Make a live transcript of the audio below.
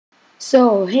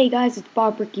So, hey guys, it's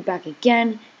Bob Ricky back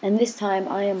again, and this time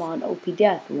I am on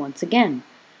Opdeath once again.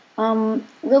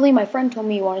 Really, my friend told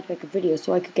me he wanted to make a video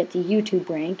so I could get the YouTube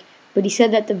rank, but he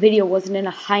said that the video wasn't in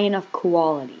a high enough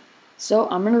quality. So,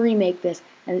 I'm going to remake this,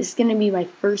 and this is going to be my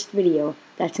first video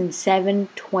that's in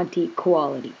 720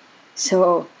 quality.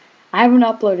 So, I haven't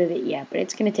uploaded it yet, but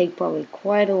it's going to take probably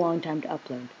quite a long time to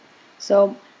upload.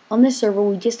 So, on this server,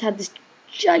 we just had this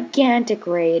gigantic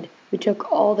raid. We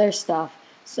took all their stuff.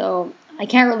 So, I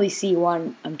can't really see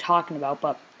what I'm talking about,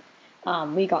 but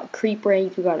we got creep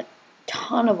raids, we got a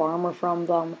ton of armor from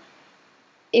them.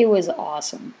 It was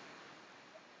awesome.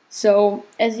 So,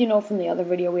 as you know from the other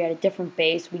video, we had a different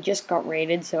base. We just got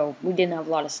raided, so we didn't have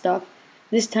a lot of stuff.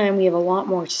 This time we have a lot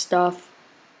more stuff,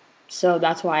 so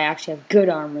that's why I actually have good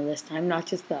armor this time, not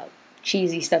just the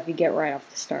cheesy stuff you get right off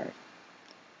the start.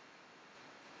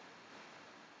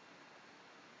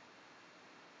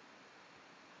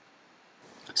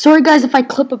 Sorry guys if I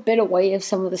clip a bit away of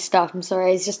some of the stuff. I'm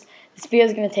sorry, it's just this video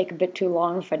is going to take a bit too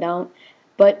long if I don't.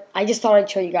 But I just thought I'd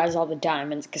show you guys all the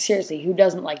diamonds, because seriously, who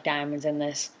doesn't like diamonds in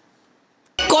this?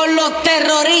 Con los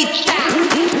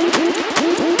terroristas.